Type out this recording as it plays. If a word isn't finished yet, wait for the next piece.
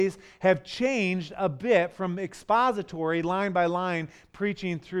have changed a bit from expository, line by line,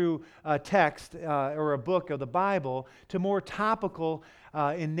 preaching through a text or a book of the Bible to more topical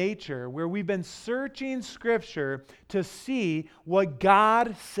in nature, where we've been searching Scripture to see what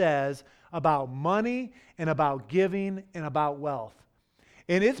God says about money and about giving and about wealth.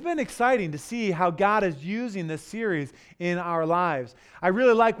 And it's been exciting to see how God is using this series in our lives. I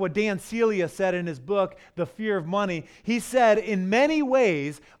really like what Dan Celia said in his book, The Fear of Money. He said, in many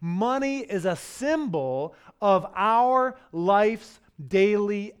ways, money is a symbol of our life's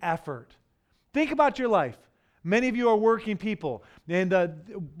daily effort. Think about your life. Many of you are working people, and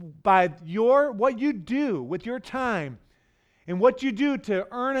by what you do with your time and what you do to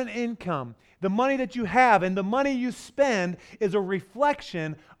earn an income, the money that you have and the money you spend is a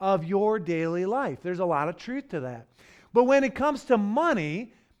reflection of your daily life. There's a lot of truth to that. But when it comes to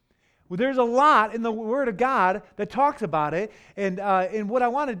money, there's a lot in the Word of God that talks about it. And what I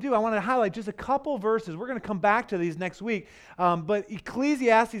want to do, I want to highlight just a couple verses. We're going to come back to these next week. But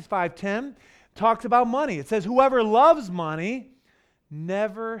Ecclesiastes 5:10 talks about money. It says, whoever loves money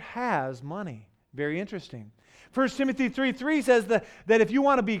never has money. Very interesting. 1 Timothy 3:3 says that if you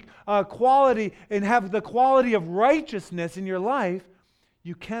want to be quality and have the quality of righteousness in your life,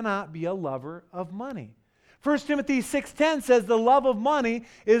 you cannot be a lover of money. 1 Timothy 6:10 says the love of money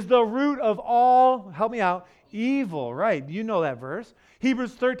is the root of all, help me out, evil. Right, you know that verse.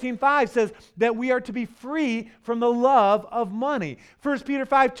 Hebrews 13:5 says that we are to be free from the love of money. 1 Peter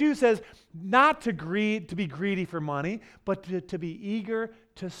 5:2 says not to be greedy for money, but to be eager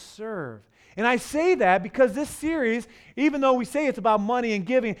to serve. And I say that because this series, even though we say it's about money and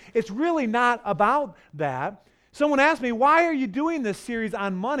giving, it's really not about that. Someone asked me, why are you doing this series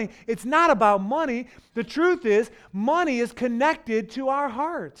on money? It's not about money. The truth is, money is connected to our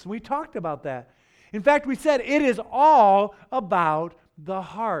hearts. We talked about that. In fact, we said it is all about the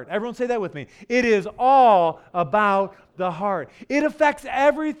heart. Everyone say that with me. It is all about the heart. It affects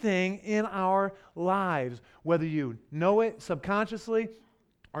everything in our lives, whether you know it subconsciously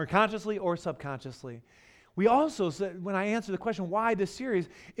or consciously or subconsciously. We also said, when I answer the question, why this series,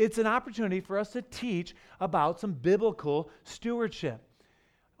 it's an opportunity for us to teach about some biblical stewardship.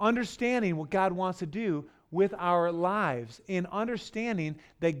 Understanding what God wants to do with our lives and understanding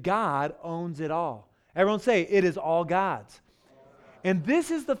that God owns it all. Everyone say, it is all God's. And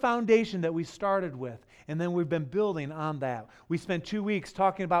this is the foundation that we started with. And then we've been building on that. We spent 2 weeks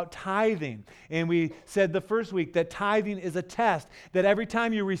talking about tithing. And we said the first week that tithing is a test. That every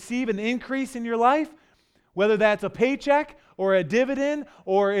time you receive an increase in your life, whether that's a paycheck or a dividend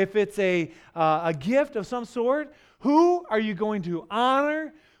or if it's a gift of some sort, who are you going to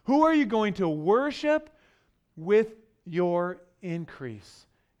honor? Who are you going to worship with your increase?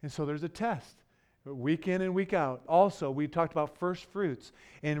 And so there's a test. Week in and week out. Also, we talked about first fruits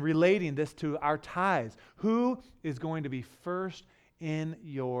and relating this to our tithes. Who is going to be first in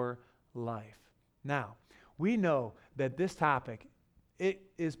your life? Now, we know that this topic, it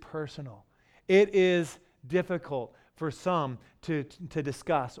is personal. It is difficult for some to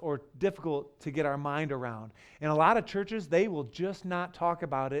discuss or difficult to get our mind around. And a lot of churches, they will just not talk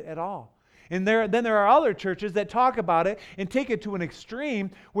about it at all. And then there are other churches that talk about it and take it to an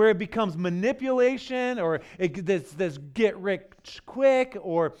extreme where it becomes manipulation or this get rich quick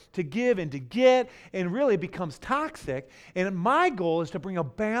or to give and to get, and really becomes toxic. And my goal is to bring a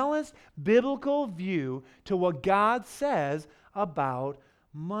balanced biblical view to what God says about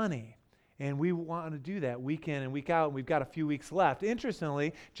money. And we want to do that week in and week out, and we've got a few weeks left.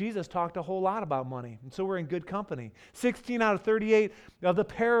 Interestingly, Jesus talked a whole lot about money, and so we're in good company. 16 out of 38 of the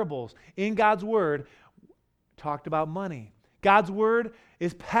parables in God's Word talked about money. God's Word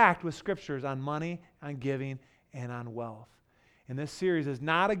is packed with scriptures on money, on giving, and on wealth. And this series is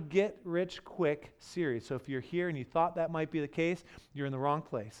not a get-rich-quick series. So if you're here and you thought that might be the case, you're in the wrong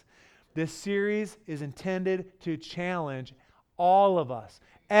place. This series is intended to challenge all of us,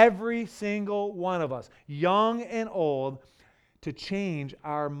 every single one of us, young and old, to change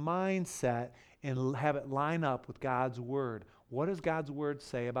our mindset and have it line up with God's Word. What does God's Word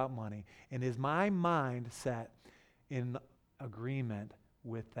say about money? And is my mind set in agreement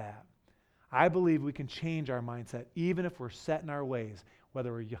with that? I believe we can change our mindset even if we're set in our ways,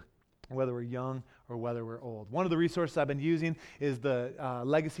 whether we're young or whether we're old. One of the resources I've been using is the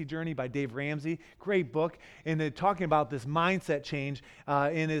Legacy Journey by Dave Ramsey. Great book. And they're talking about this mindset change.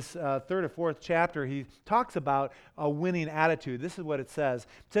 In his third or fourth chapter, he talks about a winning attitude. This is what it says.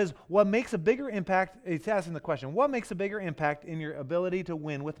 It says, what makes a bigger impact, it's asking the question, what makes a bigger impact in your ability to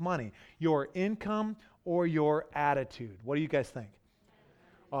win with money? Your income or your attitude? What do you guys think?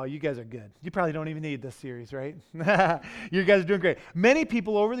 Oh, you guys are good. You probably don't even need this series, right? You guys are doing great. Many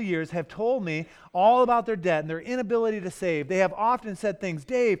people over the years have told me all about their debt and their inability to save. They have often said things,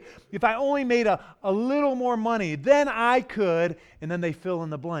 Dave, if I only made a little more money, then I could, and then they fill in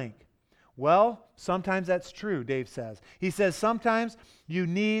the blank. Well, sometimes that's true, Dave says. He says sometimes you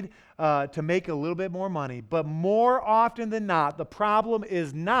need to make a little bit more money, but more often than not, the problem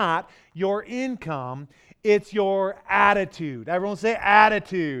is not your income, it's your attitude. Everyone say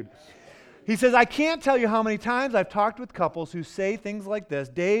attitude. He says, I can't tell you how many times I've talked with couples who say things like this.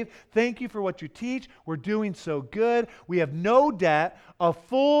 Dave, thank you for what you teach. We're doing so good. We have no debt, a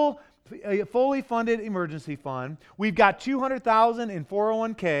fully funded emergency fund. We've got $200,000 in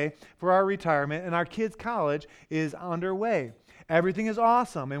 401k for our retirement, and our kids' college is underway. Everything is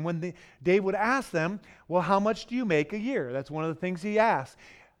awesome. And when Dave would ask them, well, how much do you make a year? That's one of the things he asks.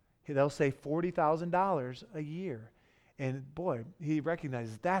 They'll say $40,000 a year. And boy, he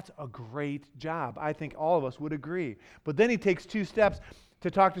recognizes that's a great job. I think all of us would agree. But then he takes 2 steps to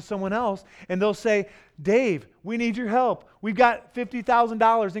talk to someone else, and they'll say, Dave, we need your help. We've got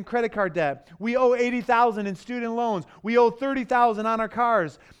 $50,000 in credit card debt. We owe $80,000 in student loans. We owe $30,000 on our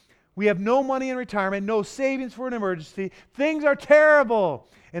cars. We have no money in retirement, no savings for an emergency. Things are terrible.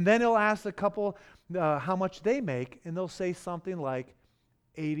 And then he'll ask the couple how much they make, and they'll say something like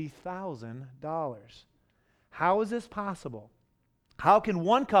 $80,000. How is this possible? How can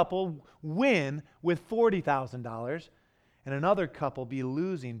one couple win with $40,000 and another couple be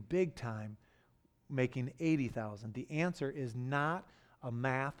losing big time, making $80,000? The answer is not a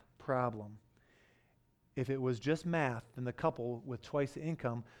math problem. If it was just math, then the couple with twice the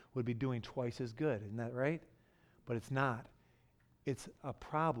income would be doing twice as good. Isn't that right? But it's not. It's a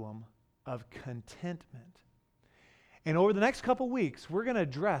problem of contentment. And over the next couple weeks, we're going to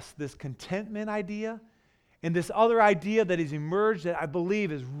address this contentment idea and this other idea that has emerged that I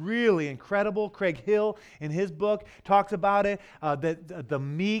believe is really incredible. Craig Hill, in his book, talks about it, that the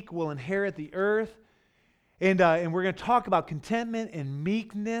meek will inherit the earth. And we're going to talk about contentment and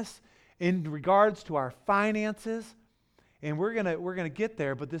meekness in regards to our finances. And we're gonna get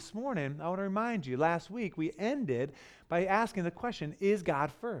there. But this morning, I want to remind you, last week we ended by asking the question, is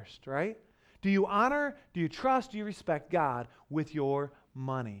God first, right? Do you honor, do you trust, do you respect God with your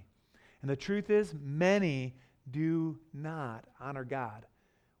money? And the truth is, many do not honor God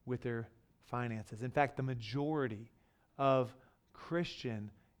with their finances. In fact, the majority of Christian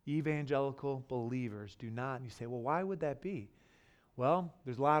evangelical believers do not. And you say, well, why would that be? Well,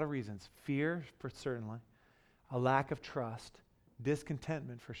 there's a lot of reasons. Fear, for certainly. A lack of trust.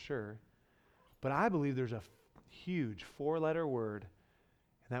 Discontentment, for sure. But I believe there's a huge 4-letter word,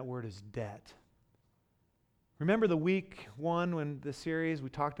 and that word is debt. Remember the week 1 when the series we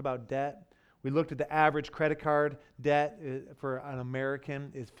talked about debt? We looked at the average credit card debt for an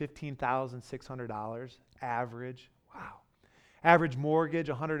American is $15,600. Average. Wow. Average mortgage,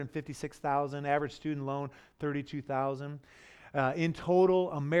 $156,000. Average student loan, $32,000. In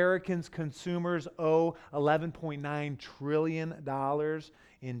total, Americans, consumers owe $11.9 trillion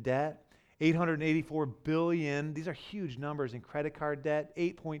in debt. $884 billion, these are huge numbers in credit card debt,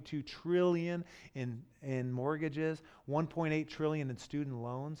 $8.2 trillion in mortgages, $1.8 trillion in student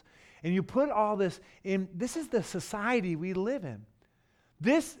loans. And you put all this in, this is the society we live in.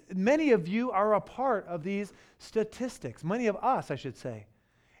 Many of you are a part of these statistics, many of us, I should say.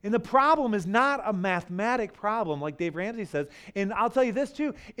 And the problem is not a mathematic problem, like Dave Ramsey says. And I'll tell you this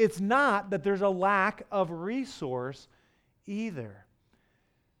too, it's not that there's a lack of resource either.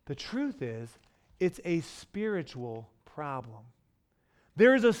 The truth is, it's a spiritual problem.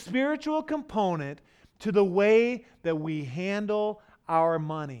 There is a spiritual component to the way that we handle our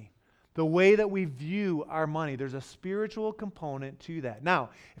money, the way that we view our money. There's a spiritual component to that.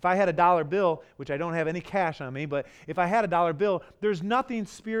 Now, if I had a dollar bill, which I don't have any cash on me, but if I had a dollar bill, there's nothing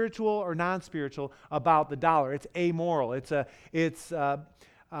spiritual or non-spiritual about the dollar. It's amoral.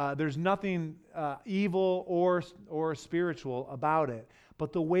 There's nothing evil or spiritual about it.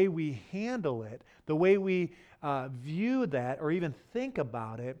 But the way we handle it, the way we view that or even think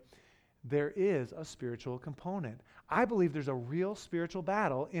about it, there is a spiritual component. I believe there's a real spiritual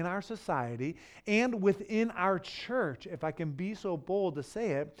battle in our society and within our church, if I can be so bold to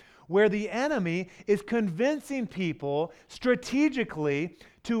say it, where the enemy is convincing people strategically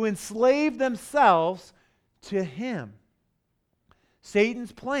to enslave themselves to him.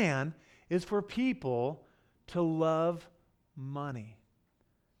 Satan's plan is for people to love money.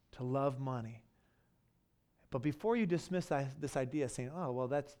 To love money. But before you dismiss this idea saying, oh, well,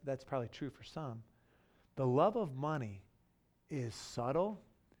 that's probably true for some, the love of money is subtle,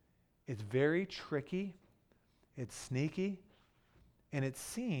 it's very tricky, it's sneaky, And it's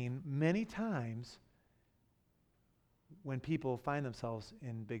seen many times when people find themselves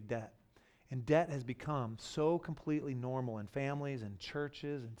in big debt. And debt has become so completely normal in families and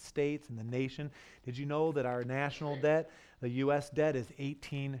churches and states and the nation. Did you know that our national debt, the U.S. debt, is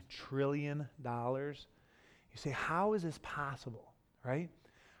 $18 trillion? You say, how is this possible, right?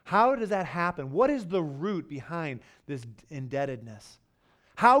 How does that happen? What is the root behind this indebtedness?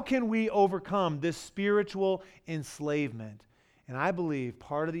 How can we overcome this spiritual enslavement? And I believe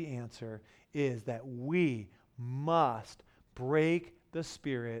part of the answer is that we must break the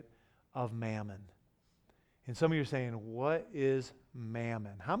spirit of mammon. And some of you are saying, what is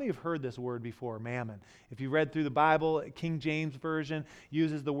mammon? How many have heard this word before, mammon? If you read through the Bible, King James Version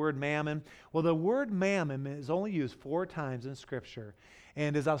uses the word mammon. Well, the word mammon is only used 4 times in Scripture.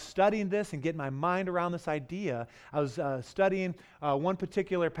 And as I was studying this and getting my mind around this idea, I was studying one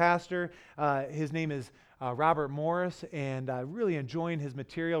particular pastor. His name is Robert Morris, and really enjoying his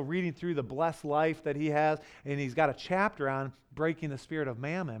material, reading through the blessed life that he has, and he's got a chapter on breaking the spirit of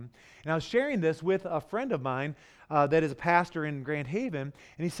mammon. And I was sharing this with a friend of mine that is a pastor in Grand Haven,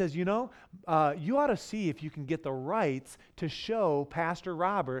 and he says, you ought to see if you can get the rights to show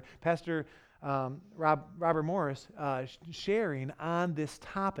Robert Morris sharing on this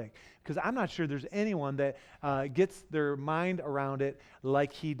topic, because I'm not sure there's anyone that gets their mind around it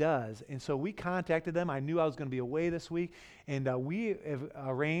like he does. And so we contacted them. I knew I was going to be away this week, and we have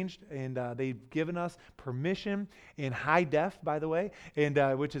arranged, and they've given us permission in high def, by the way,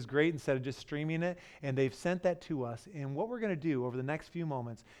 and which is great instead of just streaming it. And they've sent that to us. And what we're going to do over the next few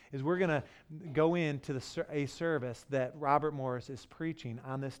moments is we're going to go into a service that Robert Morris is preaching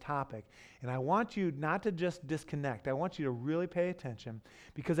on this topic. And I want you not to just disconnect. I want you to really pay attention,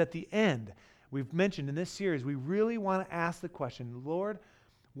 because at the end, we've mentioned in this series, we really want to ask the question, Lord,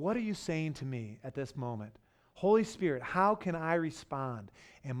 what are you saying to me at this moment? Holy Spirit, how can I respond?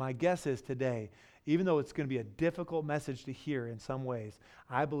 And my guess is today, even though it's going to be a difficult message to hear in some ways,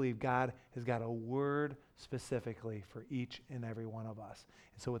 I believe God has got a word specifically for each and every one of us.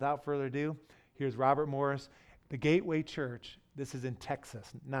 And so without further ado, here's Robert Morris, the Gateway Church. This is in Texas,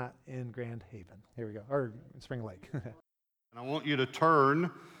 not in Grand Haven. Here we go, or Spring Lake. And I want you to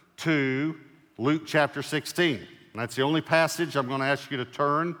turn to Luke chapter 16. And that's the only passage I'm going to ask you to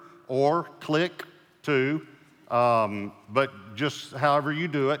turn or click to. But just however you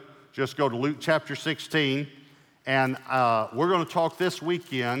do it, just go to Luke chapter 16. And we're going to talk this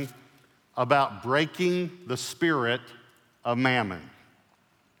weekend about breaking the spirit of mammon.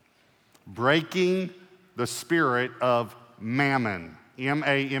 Breaking the spirit of mammon.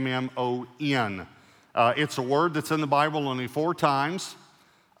 M-A-M-M-O-N. It's a word that's in the Bible only 4 times.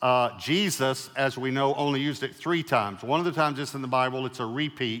 Jesus, as we know, only used it 3 times. One of the times it's in the Bible, it's a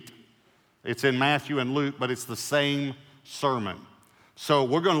repeat. It's in Matthew and Luke, but it's the same sermon. So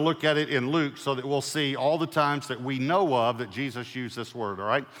we're going to look at it in Luke so that we'll see all the times that we know of that Jesus used this word, all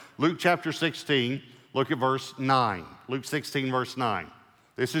right? Luke chapter 16, look at verse 9. Luke 16, verse 9.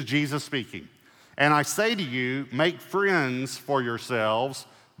 This is Jesus speaking. And I say to you, make friends for yourselves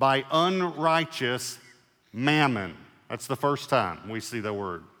by unrighteous mammon. That's the first time we see the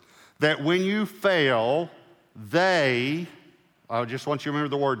word. That when you fail, they, I just want you to remember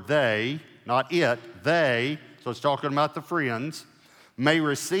the word they, not it, they, so it's talking about the friends, may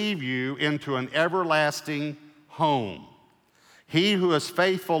receive you into an everlasting home. He who is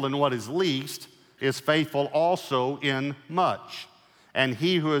faithful in what is least is faithful also in much. And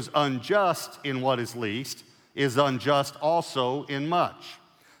he who is unjust in what is least is unjust also in much.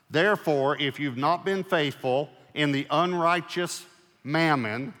 Therefore, if you've not been faithful in the unrighteous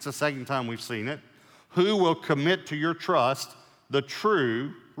mammon, it's the second time we've seen it, who will commit to your trust the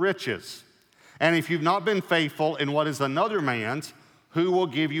true riches? And if you've not been faithful in what is another man's, who will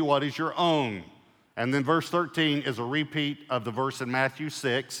give you what is your own? And then verse 13 is a repeat of the verse in Matthew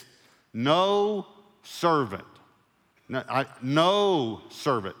 6. No servant, no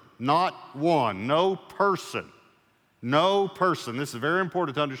servant, not one, no person, this is very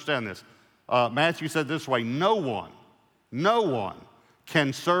important to understand this. Matthew said this way, no one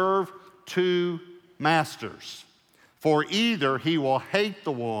can serve 2 masters, for either he will hate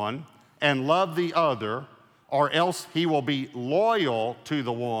the one and love the other, or else he will be loyal to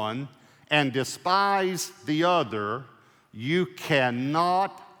the one and despise the other. You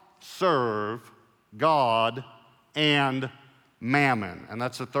cannot serve God and mammon. And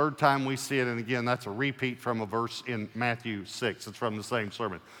that's the 3rd time we see it. And again, that's a repeat from a verse in Matthew 6. It's from the same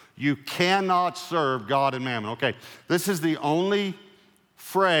sermon. You cannot serve God and mammon. Okay, this is the only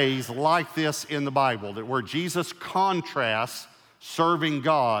phrase like this in the Bible, that where Jesus contrasts serving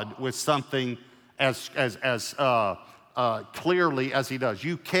God with something as clearly as he does.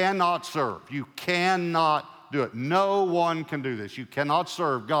 You cannot serve. You cannot do it. No one can do this. You cannot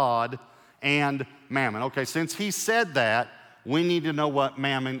serve God and mammon. Okay, since he said that, we need to know what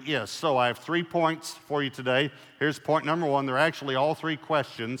mammon is. So I have 3 points for you today. Here's point number 1. They're actually all 3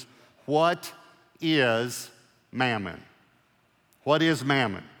 questions. What is mammon? What is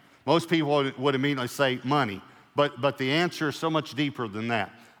mammon? Most people would immediately say money, but the answer is so much deeper than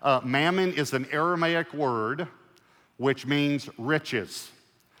that. Mammon is an Aramaic word which means riches,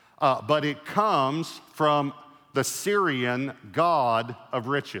 but it comes from the Syrian god of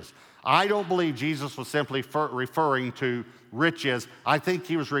riches. I don't believe Jesus was simply referring to riches. I think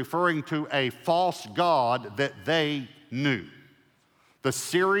he was referring to a false god that they knew. The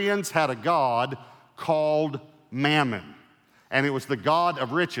Syrians had a god called Mammon, and it was the god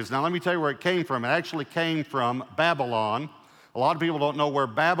of riches. Now, let me tell you where it came from. It actually came from Babylon. A lot of people don't know where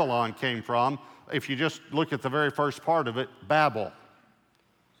Babylon came from. If you just look at the very first part of it, Babel.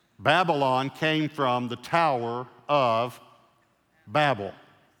 Babylon came from the Tower of Babel.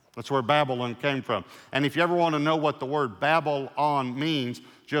 That's where Babylon came from. And if you ever want to know what the word Babylon means,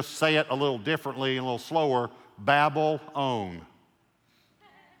 just say it a little differently, a little slower. Babylon.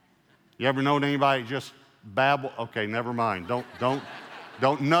 You ever known anybody just babble? Okay, never mind.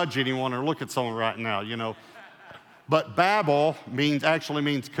 Don't nudge anyone or look at someone right now, you know. But Babel actually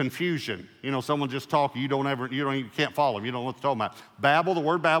means confusion. You know, someone just talking, you can't follow them. You don't know what they're talking about. Babel, the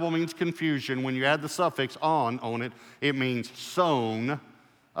word Babel means confusion. When you add the suffix on it, it means sown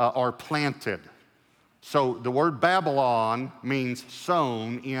or planted. So the word Babylon means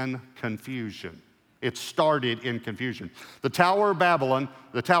sown in confusion. It started in confusion. The Tower of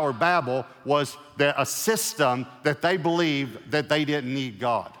Babel was a system that they believed that they didn't need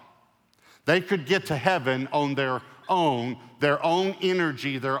God. They could get to heaven on their own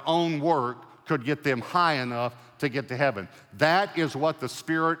energy, their own work could get them high enough to get to heaven. That is what the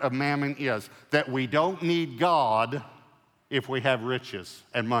spirit of mammon is, that we don't need God if we have riches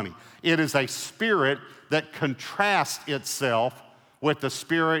and money. It is a spirit that contrasts itself with the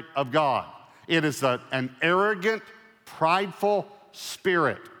Spirit of God. It is an arrogant, prideful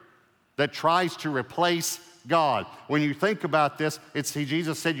spirit that tries to replace God. When you think about this,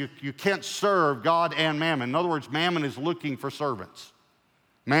 Jesus said you can't serve God and mammon. In other words, mammon is looking for servants.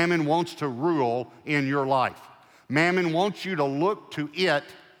 Mammon wants to rule in your life. Mammon wants you to look to it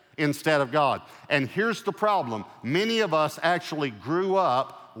instead of God. And here's the problem. Many of us actually grew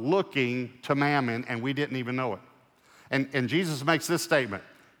up looking to mammon and we didn't even know it. And Jesus makes this statement.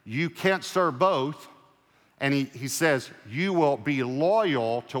 You can't serve both. And he says, you will be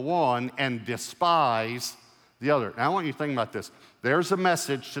loyal to one and despise the other. Now I want you to think about this. There's a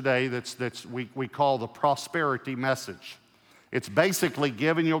message today we call the prosperity message. It's basically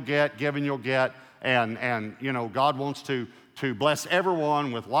giving you'll get, and you know, God wants to bless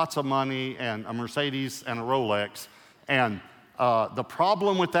everyone with lots of money and a Mercedes and a Rolex. And the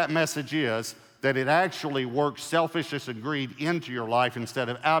problem with that message is that it actually works selfishness and greed into your life instead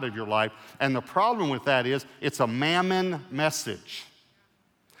of out of your life. And the problem with that is it's a mammon message.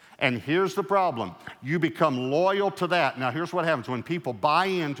 And here's the problem. You become loyal to that. Now, here's what happens. When people buy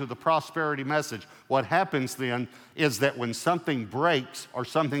into the prosperity message, what happens then is that when something breaks or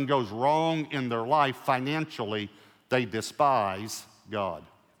something goes wrong in their life financially, they despise God.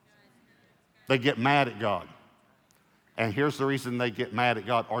 They get mad at God. And here's the reason they get mad at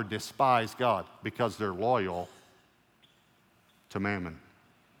God or despise God, because they're loyal to mammon.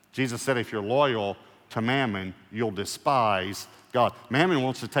 Jesus said if you're loyal to mammon, you'll despise God. Mammon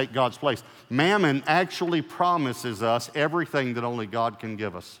wants to take God's place. Mammon actually promises us everything that only God can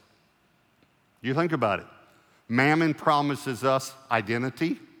give us. You think about it. Mammon promises us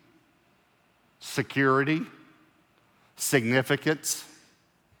identity, security, significance,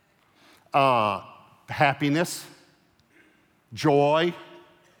 happiness, joy.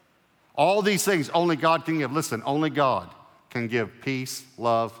 All these things only God can give. Listen, only God can give peace,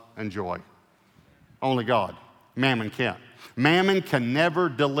 love, and joy. Only God. Mammon can't. Mammon can never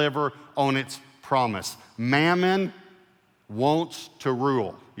deliver on its promise. Mammon wants to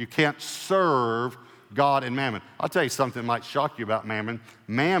rule. You can't serve God and mammon. I'll tell you something that might shock you about mammon.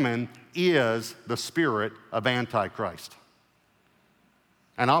 Mammon is the spirit of Antichrist.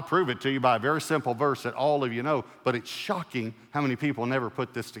 And I'll prove it to you by a very simple verse that all of you know, but it's shocking how many people never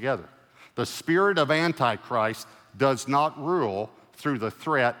put this together. The spirit of Antichrist does not rule through the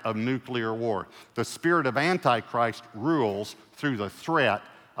threat of nuclear war. The spirit of Antichrist rules through the threat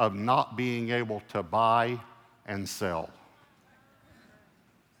of not being able to buy and sell.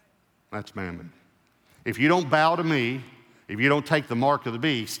 That's mammon. If you don't bow to me, if you don't take the mark of the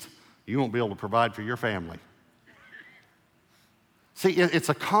beast, you won't be able to provide for your family. See, it's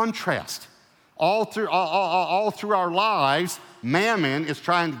a contrast. All through our lives, Mammon is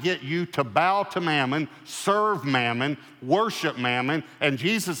trying to get you to bow to Mammon, serve Mammon, worship Mammon, and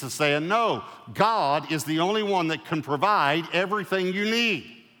Jesus is saying, no, God is the only one that can provide everything you need.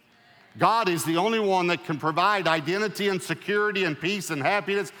 God is the only one that can provide identity and security and peace and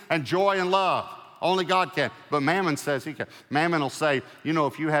happiness and joy and love. Only God can. But Mammon says he can. Mammon will say, you know,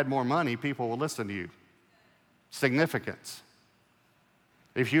 if you had more money, people will listen to you. Significance.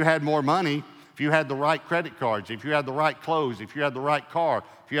 If you had more money, if you had the right credit cards, if you had the right clothes, if you had the right car,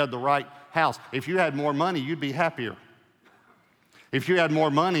 if you had the right house, if you had more money, you'd be happier. If you had more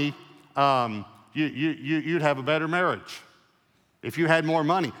money, you'd have a better marriage. If you had more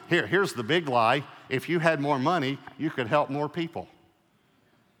money, here's the big lie. If you had more money, you could help more people.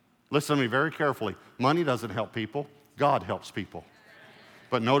 Listen to me very carefully. Money doesn't help people. God helps people.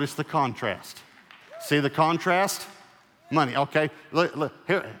 But notice the contrast. See the contrast? Money, okay? Look,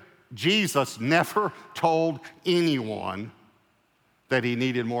 here, Jesus never told anyone that he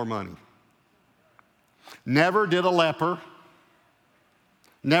needed more money. Never did a leper,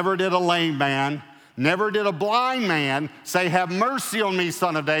 never did a lame man, never did a blind man say, have mercy on me,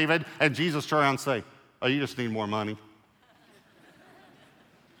 son of David, and Jesus turn around and say, oh, you just need more money.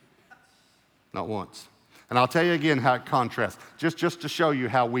 Not once. And I'll tell you again how it contrasts, just to show you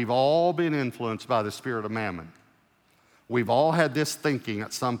how we've all been influenced by the spirit of Mammon. We've all had this thinking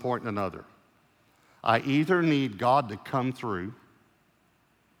at some point or another. I either need God to come through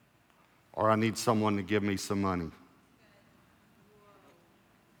or I need someone to give me some money.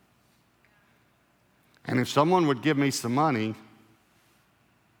 And if someone would give me some money,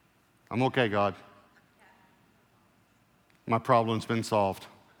 I'm okay, God. My problem's been solved.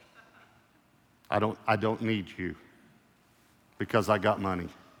 I don't need you because I got money.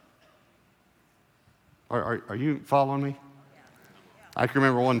 Are you following me? I can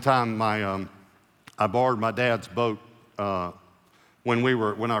remember one time I borrowed my dad's boat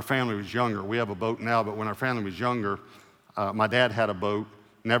when our family was younger. We have a boat now, but when our family was younger, my dad had a boat,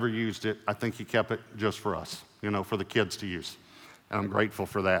 never used it. I think he kept it just for us, for the kids to use. And I'm grateful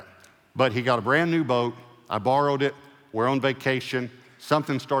for that. But he got a brand new boat. I borrowed it. We're on vacation.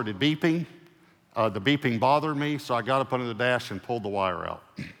 Something started beeping. The beeping bothered me, so I got up under the dash and pulled the wire out.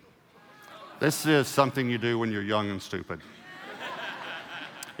 This is something you do when you're young and stupid.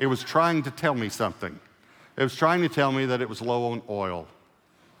 It was trying to tell me something. It was trying to tell me that it was low on oil.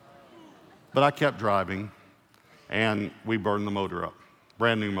 But I kept driving, and we burned the motor up.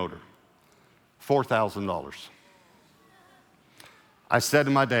 Brand new motor. $4,000. I said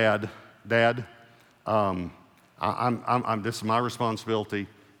to my dad, Dad, this is my responsibility,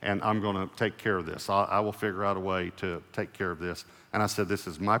 and I'm going to take care of this. I will figure out a way to take care of this. And I said, this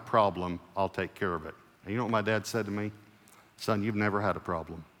is my problem. I'll take care of it. And you know what my dad said to me? Son, you've never had a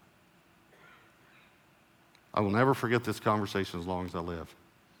problem. I will never forget this conversation as long as I live.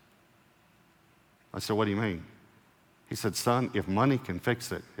 I said, what do you mean? He said, son, if money can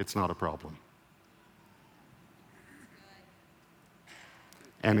fix it, it's not a problem.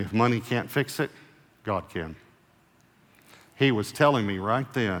 And if money can't fix it, God can. He was telling me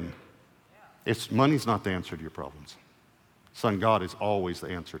right then, money's not the answer to your problems. Son, God is always the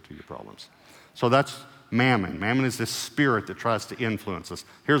answer to your problems. So that's Mammon. Mammon is this spirit that tries to influence us.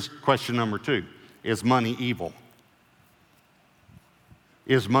 Here's question number 2. Is money evil?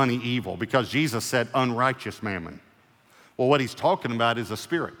 Is money evil? Because Jesus said unrighteous mammon. Well, what he's talking about is a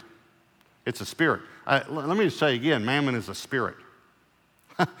spirit. It's a spirit. Let me just say again, Mammon is a spirit.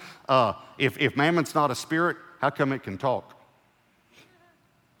 If Mammon's not a spirit, how come it can talk?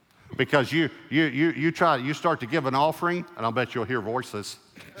 Because you start to give an offering, and I'll bet you'll hear voices.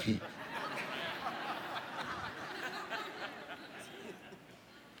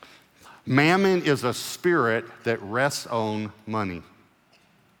 Mammon is a spirit that rests on money.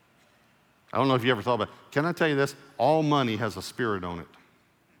 I don't know if you ever thought about it. Can I tell you this? All money has a spirit on it.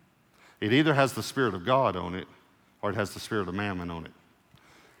 It either has the spirit of God on it, or it has the spirit of Mammon on it.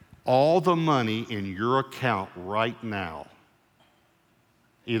 All the money in your account right now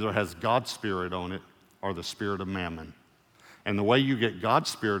either has God's spirit on it or the spirit of Mammon. And the way you get God's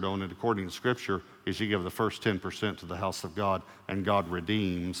spirit on it, according to Scripture, is you give the first 10% to the house of God, and God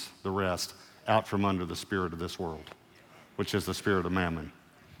redeems the rest out from under the spirit of this world, which is the spirit of Mammon.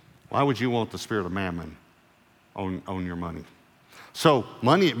 Why would you want the spirit of Mammon on your money? So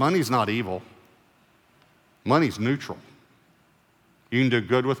money's not evil. Money's neutral. You can do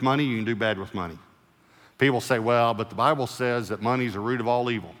good with money, you can do bad with money. People say, well, but the Bible says that money is the root of all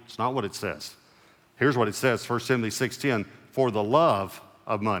evil. It's not what it says. Here's what it says, 1 Timothy 6:10, for the love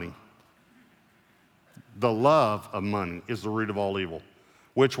of money. The love of money is the root of all evil,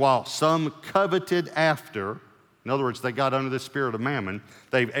 which while some coveted after, in other words, they got under the spirit of mammon,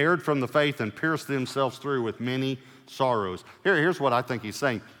 they've erred from the faith and pierced themselves through with many sorrows. Here's what I think he's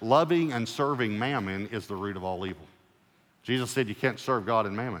saying. Loving and serving mammon is the root of all evil. Jesus said you can't serve God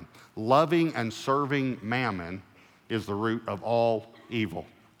and mammon. Loving and serving mammon is the root of all evil.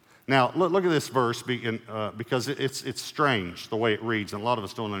 Now, look at this verse because it's strange the way it reads, and a lot of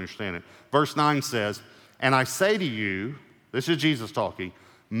us don't understand it. Verse 9 says, "And I say to you," this is Jesus talking,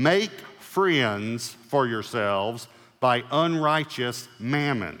 "make friends for yourselves by unrighteous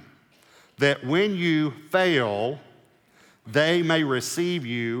mammon, that when you fail, they may receive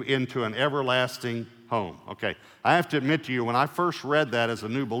you into an everlasting home." Okay, I have to admit to you, when I first read that as a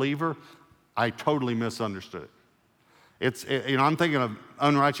new believer, I totally misunderstood it. I'm thinking of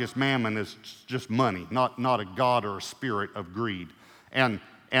unrighteous mammon as just money, not a god or a spirit of greed.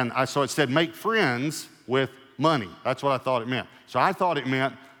 So it said, make friends with money. That's what I thought it meant. So I thought it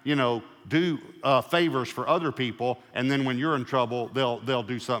meant, do favors for other people, and then when you're in trouble, they'll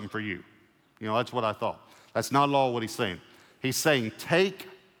do something for you. That's what I thought. That's not at all what he's saying. He's saying, take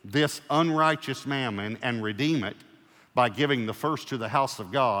this unrighteous mammon and redeem it by giving the first to the house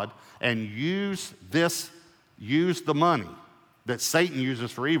of God, and use the money that Satan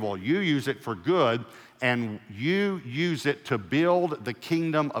uses for evil. You use it for good, and you use it to build the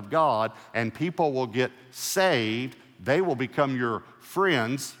kingdom of God, and people will get saved. They will become your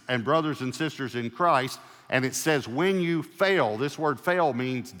friends and brothers and sisters in Christ. And it says, when you fail, this word fail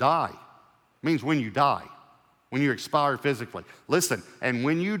means die. It means when you die, when you expire physically. Listen, and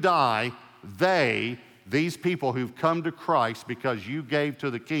when you die, these people who've come to Christ because you gave to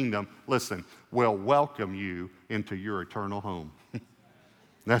the kingdom, listen, will welcome you into your eternal home.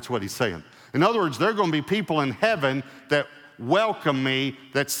 That's what he's saying. In other words, there are going to be people in heaven that welcome me,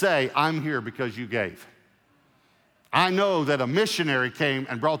 that say, I'm here because you gave. I know that a missionary came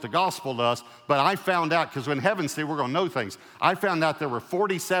and brought the gospel to us, but I found out, because when heaven see, we're going to know things. I found out there were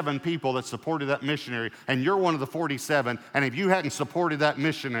 47 people that supported that missionary, and you're one of the 47, and if you hadn't supported that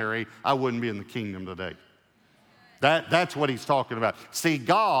missionary, I wouldn't be in the kingdom today. That's what he's talking about. See,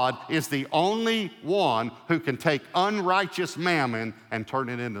 God is the only one who can take unrighteous mammon and turn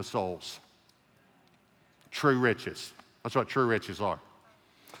it into souls. True riches. That's what true riches are.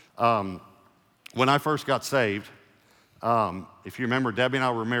 When I first got saved, if you remember, Debbie and I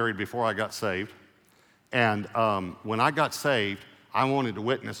were married before I got saved. And when I got saved, I wanted to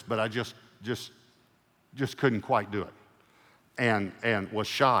witness, but I just couldn't quite do it. And was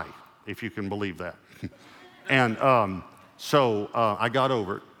shy, if you can believe that. And so I got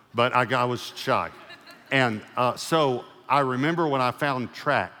over it, but I was shy. And so I remember when I found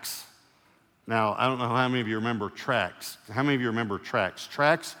tracts. Now, I don't know how many of you remember tracts. How many of you remember tracts?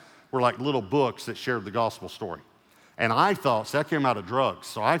 Tracts were like little books that shared the gospel story. And I thought, that came out of drugs,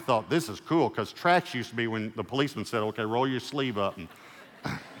 so I thought this is cool, because tracts used to be when the policeman said, okay, roll your sleeve up. And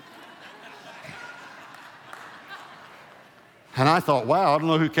I thought, wow, I don't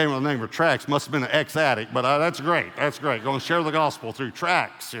know who came up with the name of tracts. Must have been an ex-addict, but that's great. That's great. Going to share the gospel through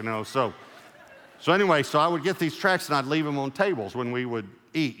tracts, So anyway, so I would get these tracts and I'd leave them on tables when we would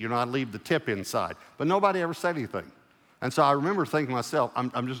eat. I'd leave the tip inside. But nobody ever said anything. And so I remember thinking to myself,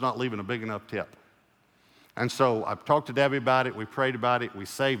 I'm just not leaving a big enough tip. And so I talked to Debbie about it. We prayed about it. We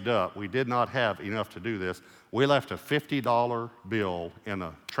saved up. We did not have enough to do this. We left a $50 bill in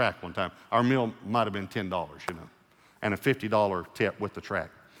a tract one time. Our meal might have been $10, and a $50 tip with the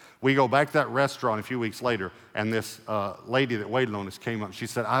tract. We go back to that restaurant a few weeks later, and this lady that waited on us came up. She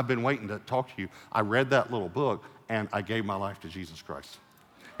said, I've been waiting to talk to you. I read that little book, and I gave my life to Jesus Christ.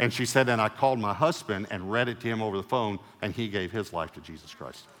 And she said, and I called my husband and read it to him over the phone, and he gave his life to Jesus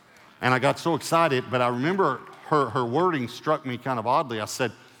Christ. And I got so excited, but I remember her wording struck me kind of oddly. I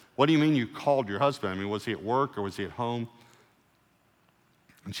said, what do you mean you called your husband? I mean, was he at work or was he at home?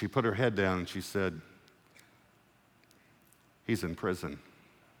 And she put her head down and she said, he's in prison.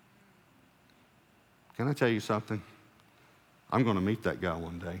 Can I tell you something? I'm going to meet that guy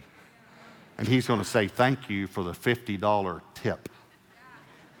one day. And he's going to say, thank you for the $50 tip.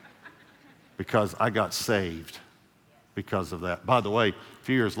 Because I got saved because of that. By the way, a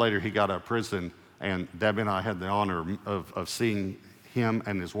few years later, he got out of prison, and Debbie and I had the honor of seeing him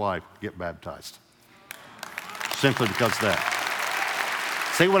and his wife get baptized. Simply because of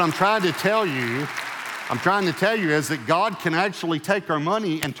that. See, what I'm trying to tell you is that God can actually take our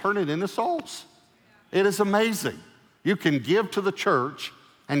money and turn it into souls. It is amazing. You can give to the church,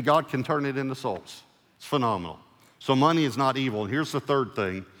 and God can turn it into souls. It's phenomenal. So money is not evil. And here's the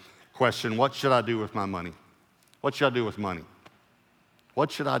third question, what should I do with my money? What should I do with money? What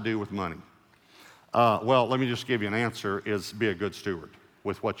should I do with money? Well, let me just give you an answer, is be a good steward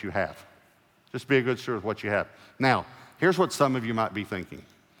with what you have. Just be a good steward with what you have. Now, here's what some of you might be thinking.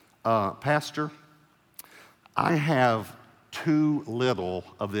 Pastor, I have too little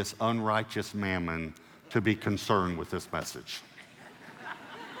of this unrighteous mammon to be concerned with this message.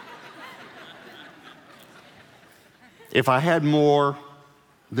 If I had more,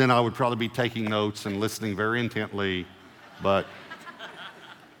 then I would probably be taking notes and listening very intently, but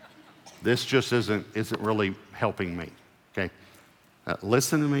this just isn't really helping me, okay?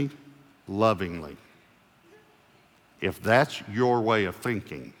 Listen to me lovingly. If that's your way of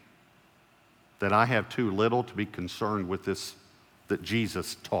thinking, that I have too little to be concerned with this that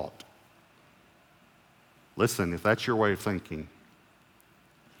Jesus taught. Listen, if that's your way of thinking,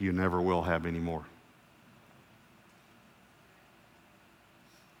 you never will have any more.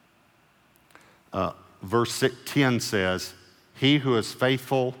 Verse 10 says, he who is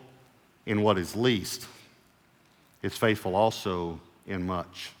faithful in what is least is faithful also in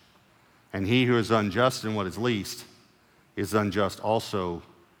much. And he who is unjust in what is least is unjust also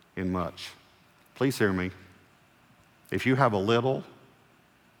in much. Please hear me. If you have a little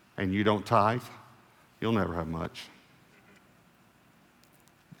and you don't tithe, you'll never have much.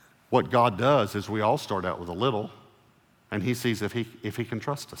 What God does is we all start out with a little, and he sees if he can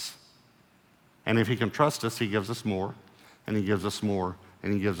trust us. And if he can trust us, he gives us more, and he gives us more,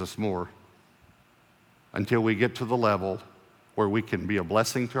 and he gives us more, until we get to the level where we can be a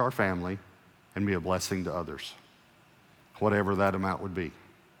blessing to our family and be a blessing to others, whatever that amount would be.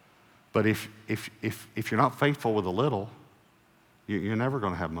 But if you're not faithful with a little, you're never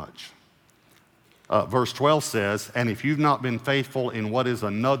going to have much. Verse 12 says, and if you've not been faithful in what is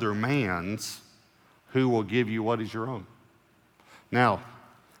another man's, who will give you what is your own? Now,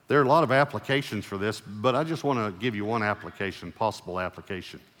 there are a lot of applications for this, but I just want to give you one application, possible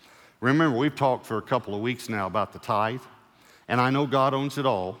application. Remember, we've talked for a couple of weeks now about the tithe, and I know God owns it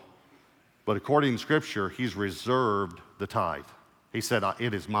all, but according to Scripture, he's reserved the tithe. He said,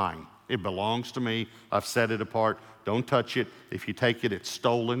 it is mine. It belongs to me. I've set it apart. Don't touch it. If you take it, it's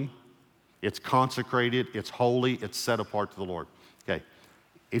stolen. It's consecrated. It's holy. It's set apart to the Lord. Okay.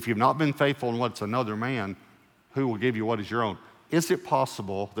 If you've not been faithful in what's another man, who will give you what is your own? Is it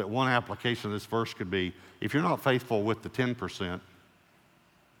possible that one application of this verse could be, if you're not faithful with the 10%,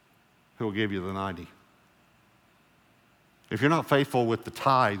 who will give you the 90? If you're not faithful with the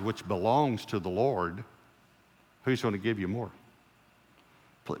tithe, which belongs to the Lord, who's going to give you more?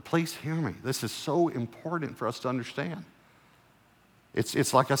 Please hear me. This is so important for us to understand.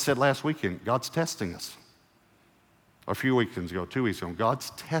 It's like I said last weekend, God's testing us. A few weekends ago, 2 weeks ago,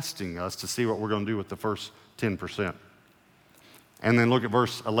 God's testing us to see what we're going to do with the first 10%. And then look at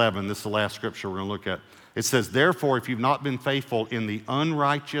verse 11. This is the last scripture we're going to look at. It says, therefore, if you've not been faithful in the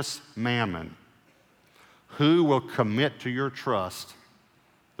unrighteous mammon, who will commit to your trust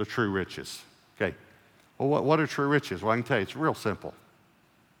the true riches? Okay. Well, what are true riches? Well, I can tell you, it's real simple.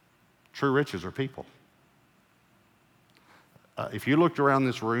 True riches are people. If you looked around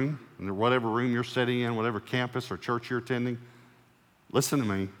this room, in whatever room you're sitting in, whatever campus or church you're attending, listen to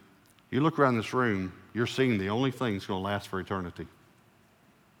me. You look around this room, you're seeing the only thing that's going to last for eternity.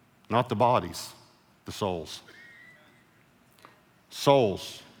 Not the bodies, the souls.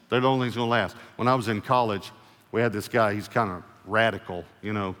 Souls, they're the only things going to last. When I was in college, we had this guy, he's kind of radical,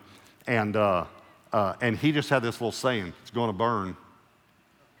 you know, and he just had this little saying, it's going to burn.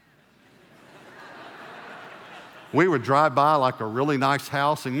 We would drive by like a really nice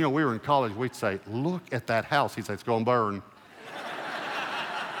house, and you know, we were in college, we'd say, look at that house. He'd say, it's going to burn.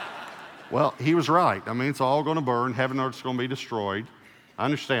 Well, he was right. I mean, it's all going to burn. Heaven and earth is going to be destroyed. I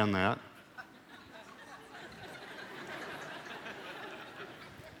understand that.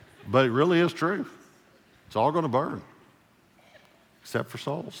 But it really is true. It's all going to burn, except for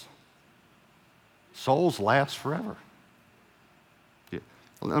souls. Souls last forever. Yeah.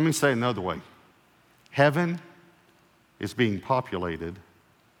 Let me say it another way. Heaven is being populated,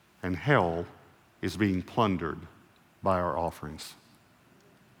 and hell is being plundered by our offerings.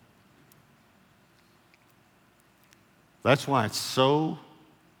 That's why it's so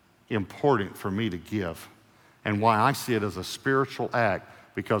important for me to give, and why I see it as a spiritual act,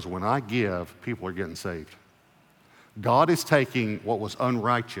 because when I give, people are getting saved. God is taking what was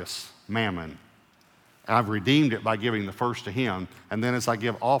unrighteous, mammon. I've redeemed it by giving the first to him, and then as I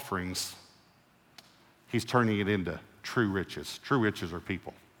give offerings, he's turning it into true riches. True riches are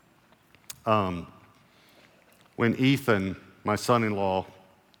people. When Ethan, my son-in-law,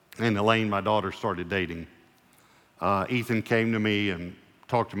 and Elaine, my daughter, started dating, Ethan came to me and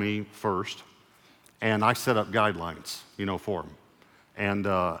talked to me first, and I set up guidelines, you know, for him.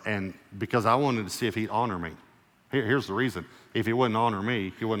 And because I wanted to see if he'd honor me. Here's the reason. If he wouldn't honor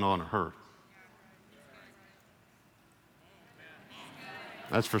me, he wouldn't honor her.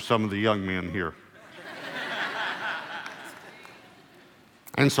 That's for some of the young men here.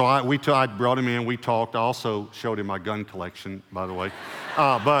 And so I brought him in, we talked. I also showed him my gun collection, by the way.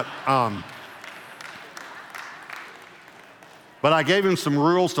 But I gave him some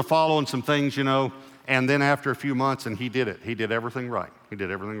rules to follow and some things, and then after a few months, and he did it. He did everything right. He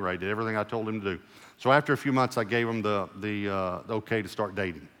did everything right. Did everything I told him to do. So after a few months, I gave him the okay to start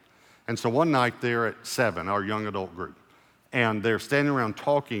dating. And so one night there at 7, our young adult group, and they're standing around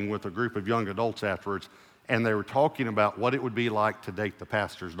talking with a group of young adults afterwards, and they were talking about what it would be like to date the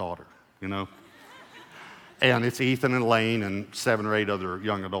pastor's daughter, And it's Ethan and Elaine and 7 or 8 other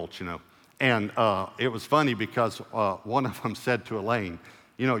young adults, And it was funny because one of them said to Elaine,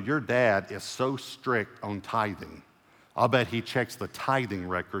 your dad is so strict on tithing. I'll bet he checks the tithing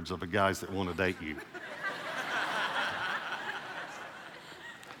records of the guys that want to date you.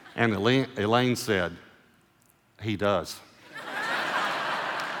 And Elaine said, he does.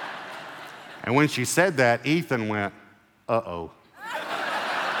 And when she said that, Ethan went, uh-oh.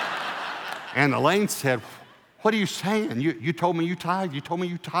 And Elaine said, what are you saying? You told me you tithed. You told me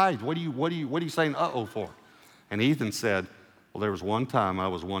you tithed. What are you saying uh-oh for? And Ethan said, well, there was one time I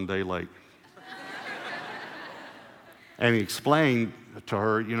was one day late. And he explained to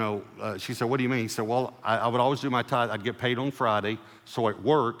her, she said, what do you mean? He said, well, I would always do my tithe. I'd get paid on Friday. So at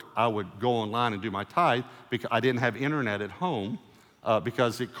work, I would go online and do my tithe because I didn't have internet at home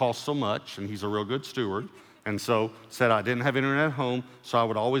because it cost so much, and he's a real good steward. And so said I didn't have internet at home, so I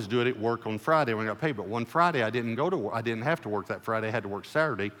would always do it at work on Friday when I got paid. But one Friday, I didn't go to work. I didn't have to work that Friday. I had to work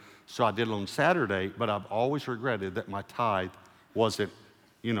Saturday, so I did it on Saturday. But I've always regretted that my tithe wasn't,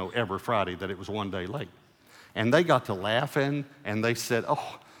 every Friday, that it was one day late. And they got to laughing, and they said,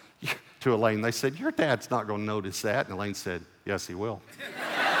 to Elaine, they said, your dad's not going to notice that. And Elaine said, yes, he will.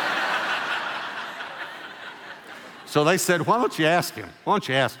 So they said, why don't you ask him? Why don't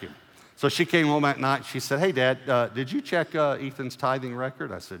you ask him? So she came home that night. She said, hey, Dad, did you check Ethan's tithing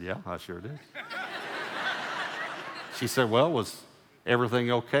record? I said, yeah, I sure did. She said, well, was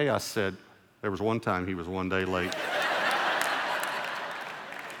everything okay? I said, there was one time he was one day late.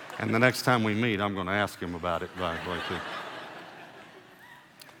 And the next time we meet, I'm going to ask him about it, by the way, too.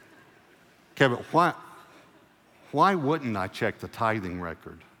 Okay, but why wouldn't I check the tithing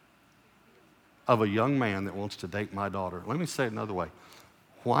record of a young man that wants to date my daughter? Let me say it another way.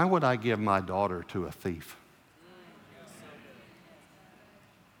 Why would I give my daughter to a thief?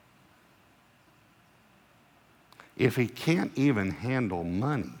 If he can't even handle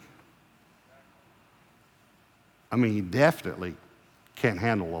money, he definitely can't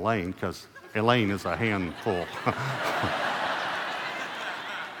handle Elaine because Elaine is a handful.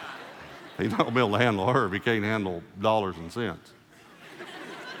 He's not going to be able to handle her if he can't handle dollars and cents.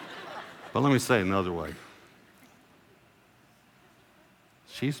 But let me say it another way.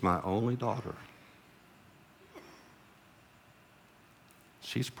 She's my only daughter.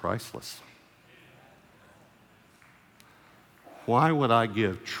 She's priceless. Why would I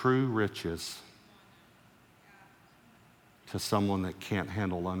give true riches to someone that can't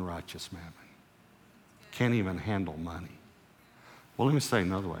handle unrighteous mammon? Can't even handle money. Well, let me say it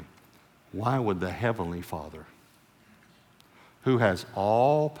another way. Why would the Heavenly Father, who has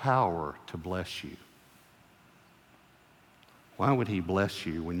all power to bless you, why would he bless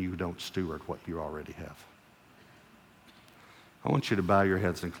you when you don't steward what you already have? I want you to bow your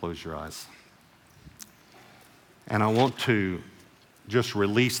heads and close your eyes. And I want to just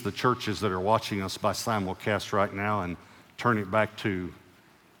release the churches that are watching us by simulcast right now and turn it back to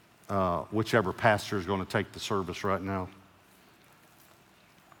whichever pastor is going to take the service right now.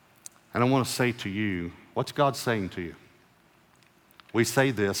 And I want to say to you, what's God saying to you? We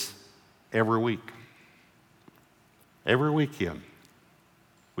say this every week. Every weekend.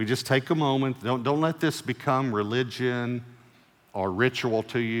 We just take a moment. Don't let this become religion or ritual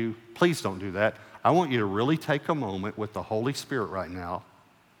to you. Please don't do that. I want you to really take a moment with the Holy Spirit right now.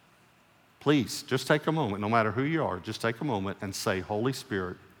 Please, just take a moment, no matter who you are, just take a moment and say, Holy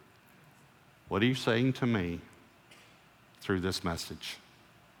Spirit, what are you saying to me through this message?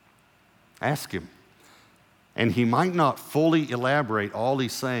 Ask him. And he might not fully elaborate all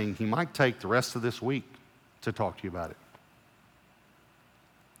he's saying. He might take the rest of this week to talk to you about it.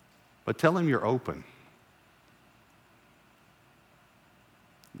 But tell him you're open.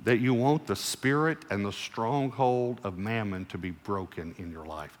 That you want the spirit and the stronghold of mammon to be broken in your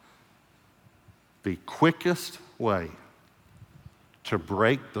life. The quickest way to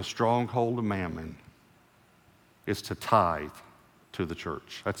break the stronghold of mammon is to tithe to the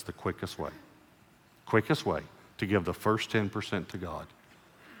church. That's the quickest way. Quickest way to give the first 10% to God.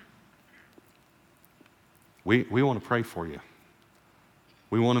 We want to pray for you.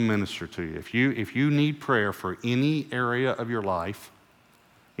 We want to minister to you. If you need prayer for any area of your life,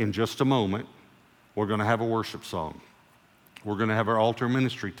 in just a moment, we're going to have a worship song. We're going to have our altar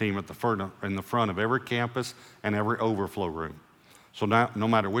ministry team in the front of every campus and every overflow room. So now, no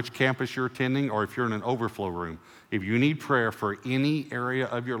matter which campus you're attending or if you're in an overflow room, if you need prayer for any area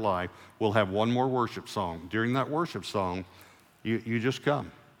of your life, we'll have one more worship song. During that worship song, you just come.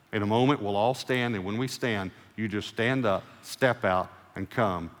 In a moment, we'll all stand, and when we stand, you just stand up, step out, and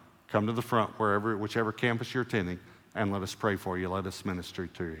come to the front, whichever campus you're attending, and let us pray for you. Let us minister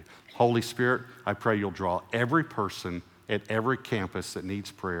to you. Holy Spirit, I pray you'll draw every person at every campus that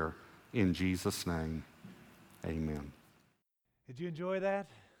needs prayer. In Jesus' name, amen. Did you enjoy that?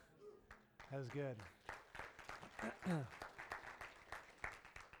 That was good.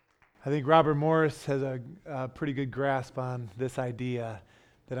 I think Robert Morris has a pretty good grasp on this idea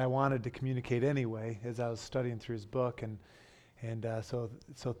that I wanted to communicate anyway as I was studying through his book. So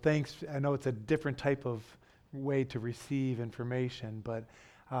thanks. I know it's a different type of way to receive information, but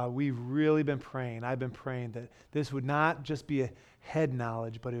we've really been praying. I've been praying that this would not just be a head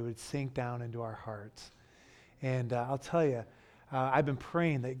knowledge, but it would sink down into our hearts. And I'll tell you, I've been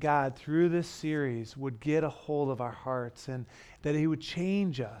praying that God, through this series, would get a hold of our hearts and that He would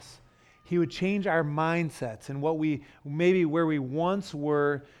change us. He would change our mindsets and where we once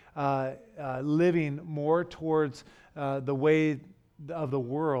were living more towards the way of the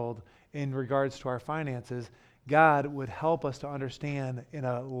world in regards to our finances. God would help us to understand in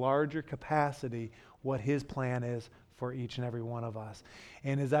a larger capacity what His plan is for each and every one of us.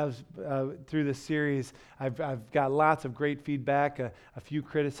 And as I was through this series, I've got lots of great feedback, a few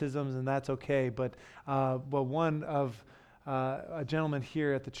criticisms, and that's okay. But one of a gentleman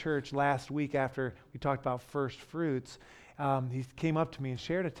here at the church last week after we talked about first fruits, he came up to me and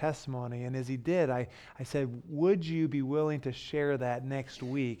shared a testimony. And as he did, I said, would you be willing to share that next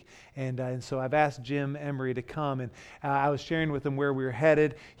week? And so I've asked Jim Emery to come. And I was sharing with him where we were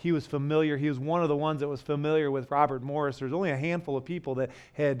headed. He was familiar. He was one of the ones that was familiar with Robert Morris. There's only a handful of people that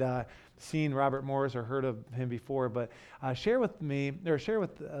had seen Robert Morris or heard of him before. But share with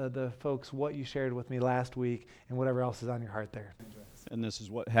the folks what you shared with me last week and whatever else is on your heart there. And this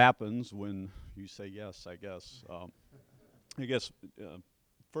is what happens when you say yes, I guess.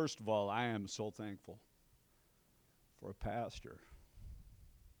 First of all, I am so thankful for a pastor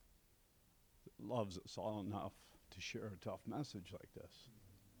that loves us all enough to share a tough message like this.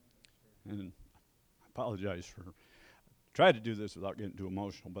 And I apologize for trying to do this without getting too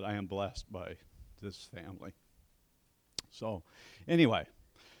emotional, but I am blessed by this family. So, anyway,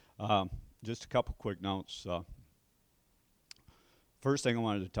 just a couple quick notes. First thing I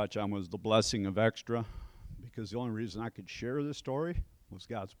wanted to touch on was the blessing of extra, because the only reason I could share this story was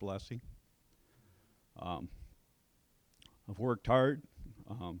God's blessing. I've worked hard.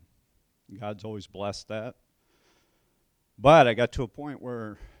 God's always blessed that. But I got to a point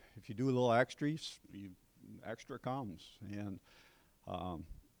where if you do a little extra comes. And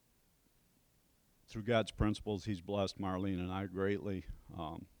through God's principles, He's blessed Marlene and I greatly,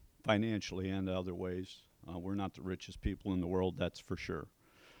 financially and other ways. We're not the richest people in the world, that's for sure.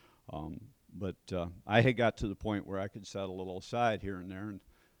 But I had got to the point where I could set a little aside here and there, and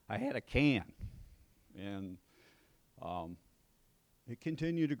I had a can, and it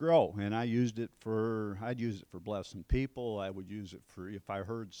continued to grow. And I'd use it for blessing people. I would use it for if I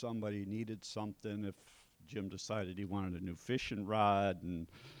heard somebody needed something. If Jim decided he wanted a new fishing rod, and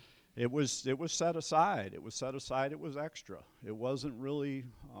it was set aside. It was set aside. It was extra. It wasn't really.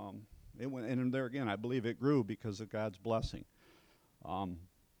 And there again, I believe it grew because of God's blessing.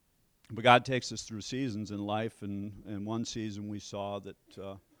 But God takes us through seasons in life, and one season we saw that,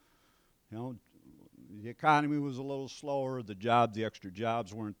 the economy was a little slower. The extra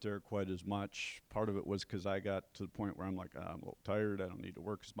jobs weren't there quite as much. Part of it was because I got to the point where I'm like, I'm a little tired. I don't need to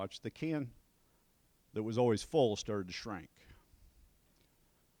work as much. The can that was always full started to shrink.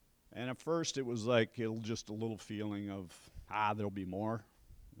 And at first it was like just a little feeling of, there'll be more.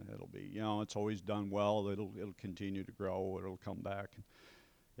 It'll be, it's always done well. It'll continue to grow. It'll come back.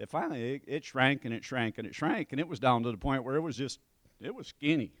 It finally, it shrank and it shrank and it shrank, and it was down to the point where it was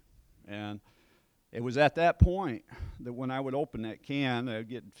skinny. And it was at that point that when I would open that can, I'd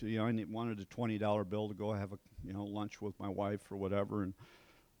get, I wanted a $20 bill to go have lunch with my wife or whatever, and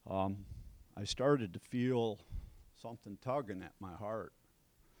I started to feel something tugging at my heart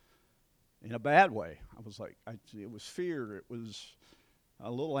in a bad way. I was like, it was fear, it was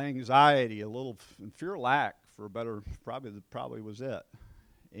a little anxiety, a little fear lack for a better, probably was it.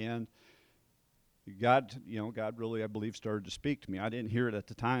 And God really, I believe, started to speak to me. I didn't hear it at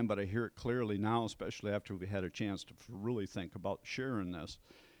the time, but I hear it clearly now, especially after we had a chance to really think about sharing this.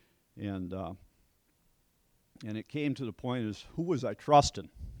 And it came to the point is, who was I trusting?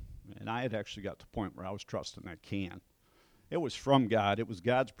 And I had actually got to the point where I was trusting that can. It was from God. It was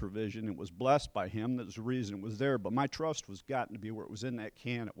God's provision. It was blessed by Him. That's the reason it was there. But my trust was gotten to be where it was in that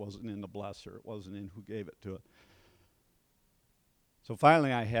can. It wasn't in the blesser. It wasn't in who gave it to it. So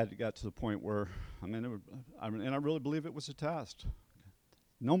finally, I got to the point where, and I really believe it was a test.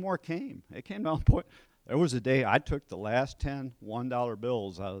 No more came. It came down to the point. There was a day I took the last 10 $1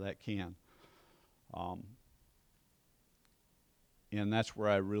 bills out of that can. And that's where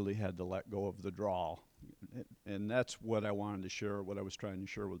I really had to let go of the draw. And that's what I wanted to share, what I was trying to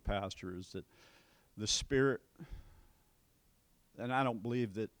share with Pastor, is that the Spirit, and I don't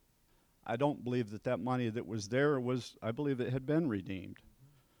believe that that money that was there I believe it had been redeemed.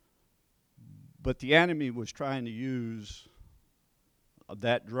 But the enemy was trying to use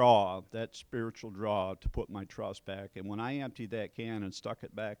that draw, that spiritual draw, to put my trust back. And when I emptied that can and stuck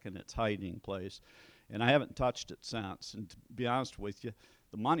it back in its hiding place, and I haven't touched it since, and to be honest with you,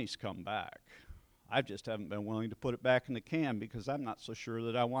 the money's come back. I just haven't been willing to put it back in the can because I'm not so sure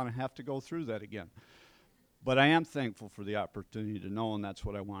that I want to have to go through that again. But I am thankful for the opportunity to know, and that's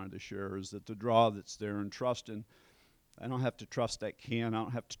what I wanted to share, is that the draw that's there and trusting, I don't have to trust that can, I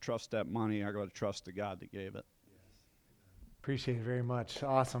don't have to trust that money, I got to trust the God that gave it. Appreciate it very much.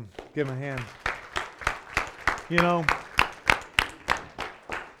 Awesome. Give him a hand. You know,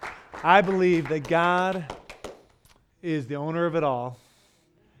 I believe that God is the owner of it all.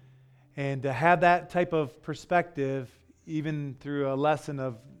 And to have that type of perspective, even through a lesson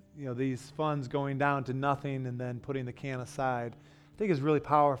of these funds going down to nothing and then putting the can aside, I think is really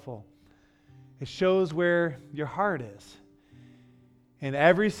powerful. It shows where your heart is. And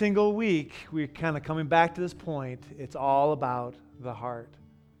every single week, we're kind of coming back to this point. It's all about the heart.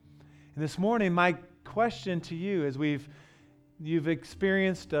 And this morning, my question to you, as you've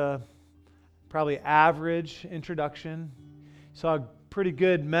experienced a probably average introduction, saw a pretty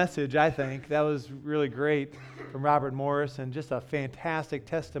good message, I think. That was really great from Robert Morris, and just a fantastic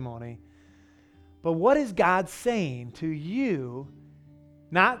testimony. But what is God saying to you?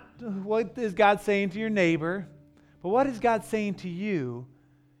 Not what is God saying to your neighbor, but what is God saying to you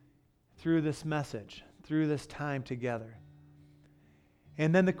through this message, through this time together?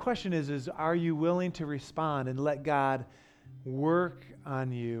 And then the question is are you willing to respond and let God work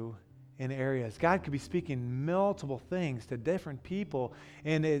on you in areas? God could be speaking multiple things to different people,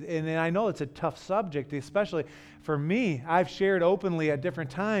 and I know it's a tough subject, especially for me. I've shared openly at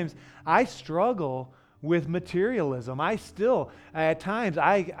different times. I struggle with materialism. I still, at times,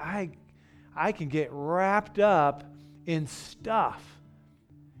 I can get wrapped up in stuff.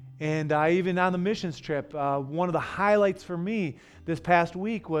 And even on the missions trip, one of the highlights for me this past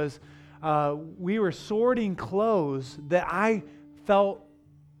week was we were sorting clothes that I felt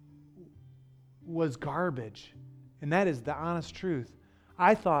was garbage. And that is the honest truth.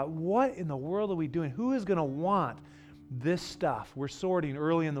 I thought, what in the world are we doing? Who is going to want this stuff? We're sorting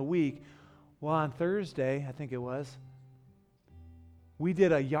early in the week. Well, on Thursday, I think it was, we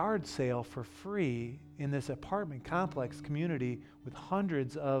did a yard sale for free in this apartment complex community with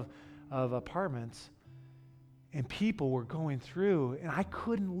hundreds of apartments. And people were going through, and I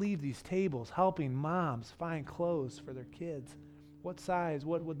couldn't leave these tables helping moms find clothes for their kids. What size?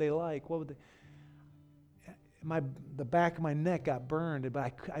 What would they like? What would they... The back of my neck got burned,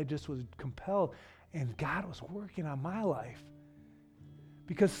 but I just was compelled, and God was working on my life.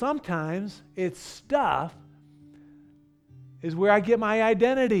 Because sometimes it's stuff is where I get my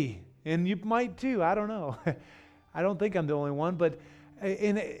identity, and you might too. I don't know. I don't think I'm the only one, but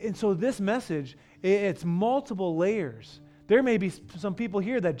and so this message, it's multiple layers. There may be some people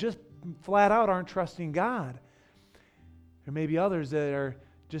here that just flat out aren't trusting God. There may be others that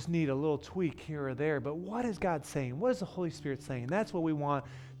just need a little tweak here or there. But what is God saying? What is the Holy Spirit saying? That's what we want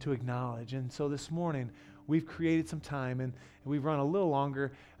to acknowledge. And so this morning, we've created some time, and we've run a little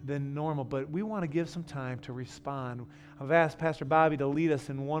longer than normal, but we want to give some time to respond. I've asked Pastor Bobby to lead us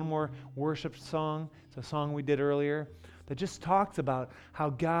in one more worship song. It's a song we did earlier that just talks about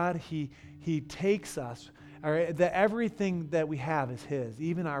how God, He takes us, or that everything that we have is His,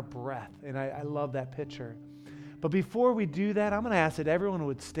 even our breath. And I love that picture. But before we do that, I'm going to ask that everyone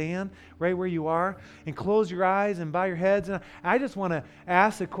would stand right where you are and close your eyes and bow your heads. And I just want to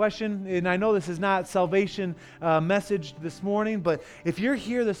ask a question, and I know this is not salvation message this morning, but if you're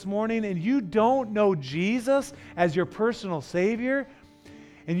here this morning and you don't know Jesus as your personal Savior,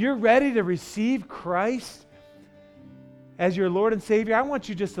 and you're ready to receive Christ as your Lord and Savior, I want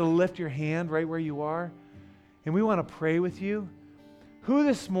you just to lift your hand right where you are, and we want to pray with you. Who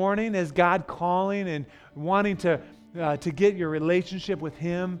this morning is God calling and wanting to get your relationship with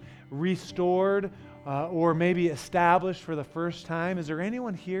Him restored or maybe established for the first time? Is there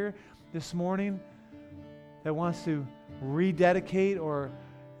anyone here this morning that wants to rededicate or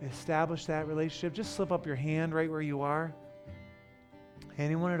establish that relationship? Just slip up your hand right where you are.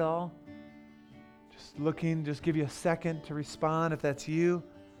 Anyone at all? Just looking, just give you a second to respond if that's you.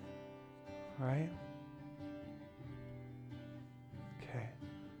 All right? Okay.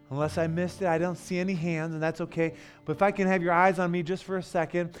 Unless I missed it, I don't see any hands, and that's okay. But if I can have your eyes on me just for a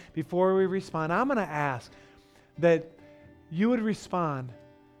second before we respond, I'm going to ask that you would respond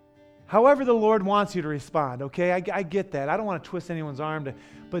however the Lord wants you to respond, okay? I get that. I don't want to twist anyone's arm,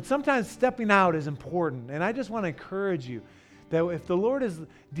 but sometimes stepping out is important. And I just want to encourage you that if the Lord is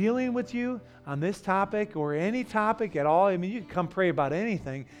dealing with you on this topic or any topic at all, I mean, you can come pray about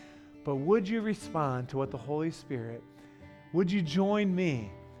anything, but would you respond to what the Holy Spirit, would you join me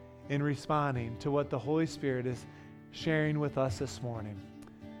in responding to what the Holy Spirit is sharing with us this morning?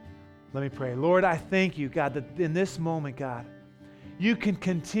 Let me pray. Lord, I thank you, God, that in this moment, God, you can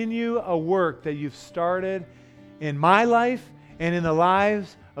continue a work that you've started in my life and in the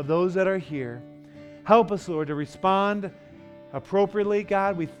lives of those that are here. Help us, Lord, to respond appropriately,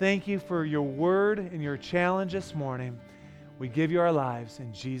 God. We thank you for your word and your challenge this morning. We give you our lives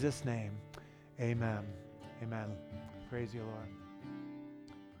in Jesus' name. Amen. Amen. Praise you, Lord.